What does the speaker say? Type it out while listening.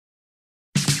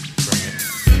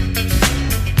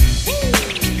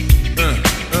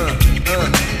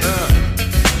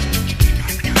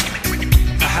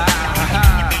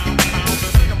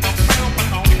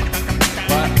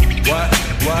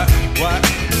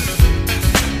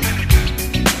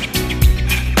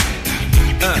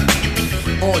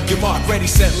your mark, ready,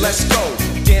 set, let's go.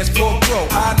 Dance floor pro,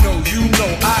 I know, you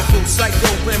know, I go psycho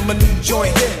when my new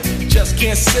joint hit. Just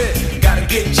can't sit, gotta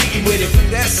get jiggy with it.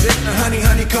 That's it, honey,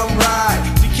 honey, come ride.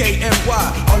 DKNY,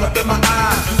 all up in my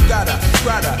eye. You got a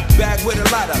Prada bag with a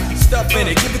lot of stuff in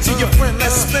it. Give it to your friend,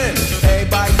 let's spin.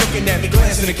 Everybody looking at me,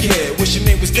 glancing a kid. Wish your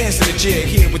name was dancing a jig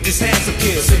here with this handsome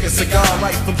kid. Ciga-cigar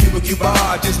right from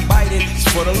Cuba-Cuba. Just bite it, it's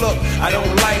for the look, I don't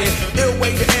light it.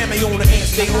 Illway the amay on the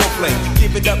anceday orflay.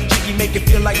 Give it up, jiggy, make it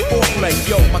feel like foreplay.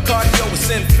 Yo, my cardio is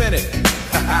infinite.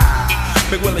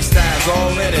 Big Willie style's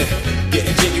all in it.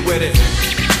 Getting jiggy with it.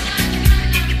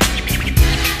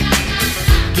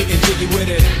 Getting jiggy with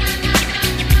it.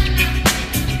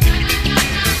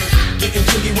 Getting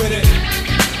jiggy with it.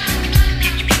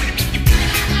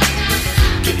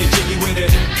 Getting jiggy with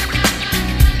it.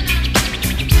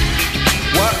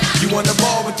 What? You on the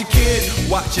ball with your kid?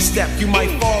 Watch your step, you might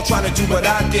fall trying to do what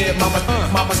I did. Mama,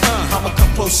 I'ma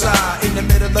come close side in the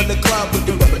middle of the club with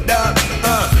the rubber dub.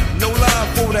 No love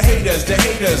for the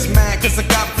haters, mad cause I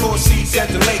got floor seats at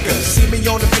the Lakers. See me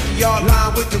on the 50-yard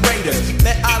line with the Raiders.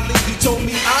 Met Ali, he told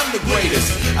me I'm the greatest.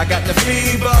 I got the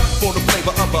fever for the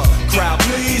flavor of a crowd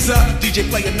pleaser. DJ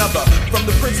play another from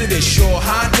the Prince of this Shore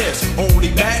Highness.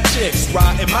 Only bad chicks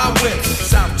riding my whip.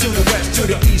 South to the west, to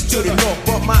the east, to the north.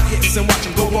 Bump my hits and watch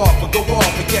them go off and go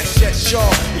off. And yes, sure,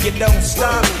 you don't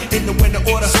stop in the winter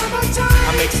order.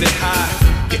 I makes it high,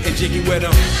 getting jiggy with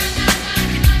them.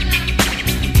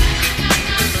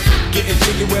 Getting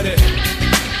jiggy with it.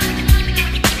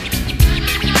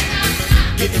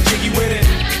 Getting jiggy with it.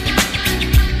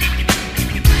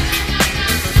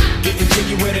 Getting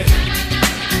jiggy with it.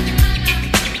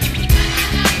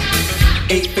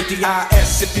 850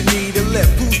 IS if you need a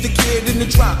lift. Who's the kid in the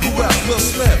drop? Who else will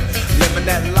slip? Living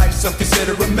that life, some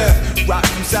consider a myth. Rock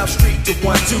from South Street to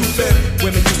 125th.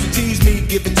 Women used to tease me,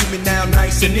 give it to me now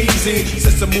nice and easy.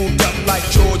 Since I moved up like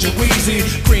George and Wheezy,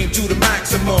 cream to the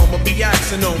maximum. I'll be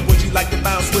asking them, would you like to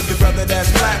bounce with your brother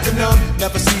that's platinum?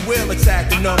 Never see Will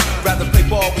attacking them. Rather play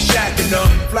ball with Shaq and them,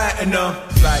 flatten them.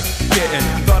 Like getting,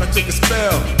 thought I took a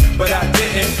spell, but I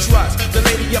didn't trust the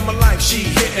lady of my life. She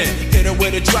hitting, hit her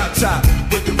with a drop top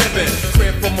with the ribbon.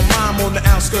 Crib for my mom on the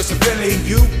outskirts of Philly.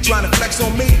 You trying to flex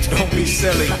on me? Don't be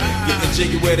silly. Getting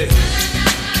jiggy with it.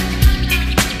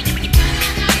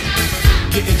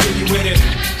 Getting jiggy with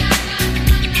it.